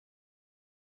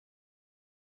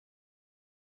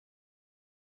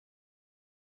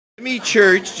Jimmy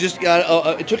Church just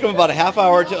got, it took him about a half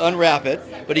hour to unwrap it,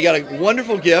 but he got a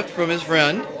wonderful gift from his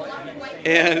friend.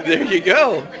 And there you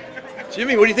go.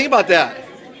 Jimmy, what do you think about that?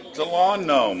 It's a lawn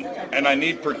gnome, and I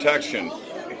need protection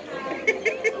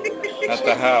at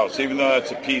the house, even though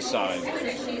that's a peace sign.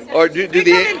 Or do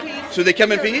they, so they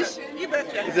come in peace? You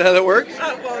betcha. Is that how that works?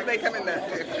 Well, they come in that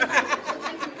too.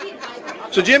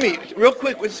 So Jimmy, real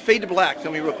quick, what's Fade to Black?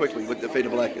 Tell me real quickly what the Fade to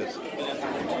Black is.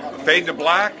 Fade to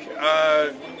Black,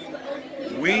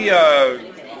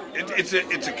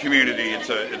 it's a community. It's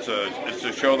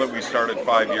a show that we started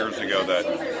 5 years ago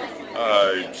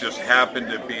that just happened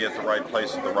to be at the right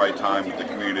place at the right time with the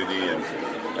community,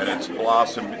 and it's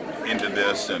blossomed into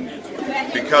this. And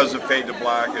because of Fade to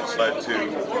Black, it's led to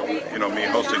me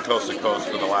hosting Coast to Coast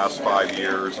for the last 5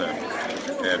 years,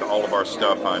 and all of our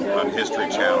stuff on History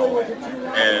Channel,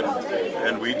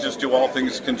 and we just do all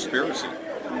things conspiracy.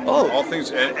 Oh, all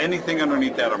things, anything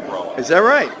underneath that umbrella. Is that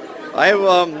right?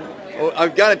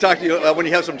 I've got to talk to you when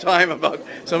you have some time about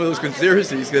some of those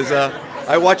conspiracies, because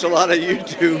I watch a lot of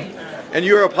YouTube. And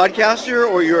you're a podcaster,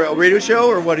 or you're a radio show,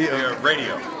 or what are you? Yeah,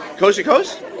 radio. Coast to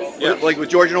Coast? Yes. Like with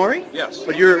George and Ori? Yes.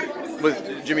 But you're with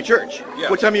Jimmy Church? Yes.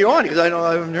 What time are you on? Because I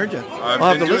haven't heard you.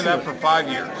 I've been doing that for 5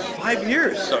 years. 5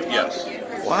 years? So, yes.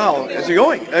 Wow. How's it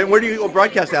going? And where do you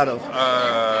broadcast out of?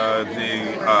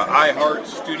 The iHeart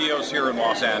Studios here in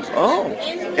Los Angeles. Oh.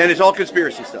 And it's all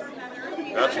conspiracy stuff?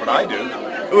 That's what I do.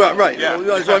 Well, right. Yeah. Well,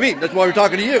 that's what I mean. That's why we're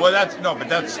talking to you. Well, that's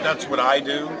what I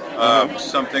do.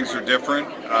 Some things are different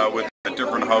with a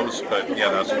different host, but yeah,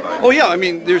 that's what I do. Oh yeah, I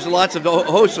mean, there's lots of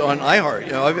hosts on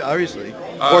iHeart, obviously,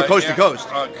 or Coast to Coast.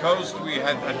 Coast,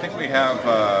 I think we have.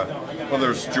 Well,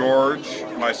 there's George,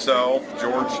 myself,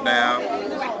 George Knapp,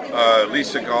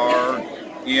 Lisa Garr,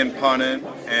 Ian Punnett,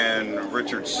 and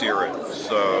Richard Searet.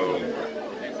 So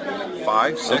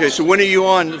 5, 6. Okay, so when are you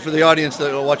on for the audience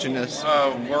that are watching this?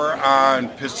 We're on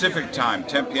Pacific time,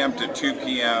 10 p.m. to 2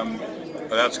 p.m.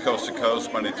 That's Coast to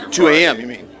Coast, Monday through 2 Friday. a.m. you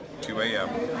mean? 2 a.m.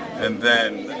 And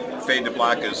then Fade to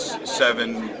Black is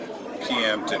 7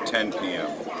 p.m. to 10 p.m.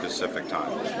 Pacific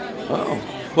time. Oh.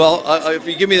 Well, if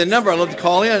you give me the number, I'd love to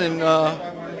call in, and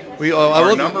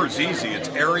Our number is easy. It's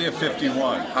Area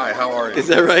 51. Hi, how are you? Is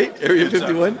that right? Area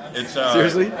 51? It's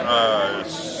seriously?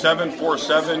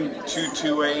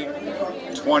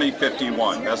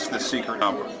 747-228-2051. That's the secret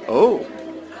number. Oh.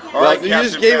 All right, you Captain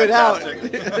just gave Fantastic.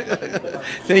 it out.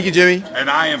 Thank you, Jimmy. And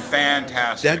I am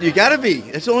fantastic. You gotta be.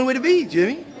 That's the only way to be,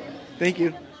 Jimmy. Thank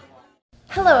you.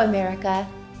 Hello, America.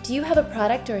 Do you have a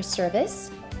product or a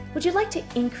service? Would you like to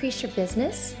increase your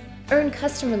business, earn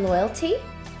customer loyalty,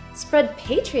 spread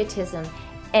patriotism,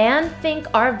 and thank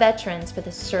our veterans for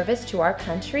the service to our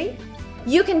country?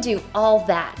 You can do all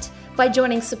that by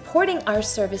joining Supporting Our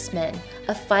Servicemen,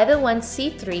 a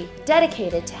 501c3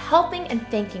 dedicated to helping and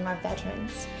thanking our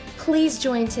veterans. Please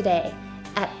join today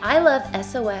at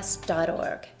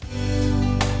ilovesos.org.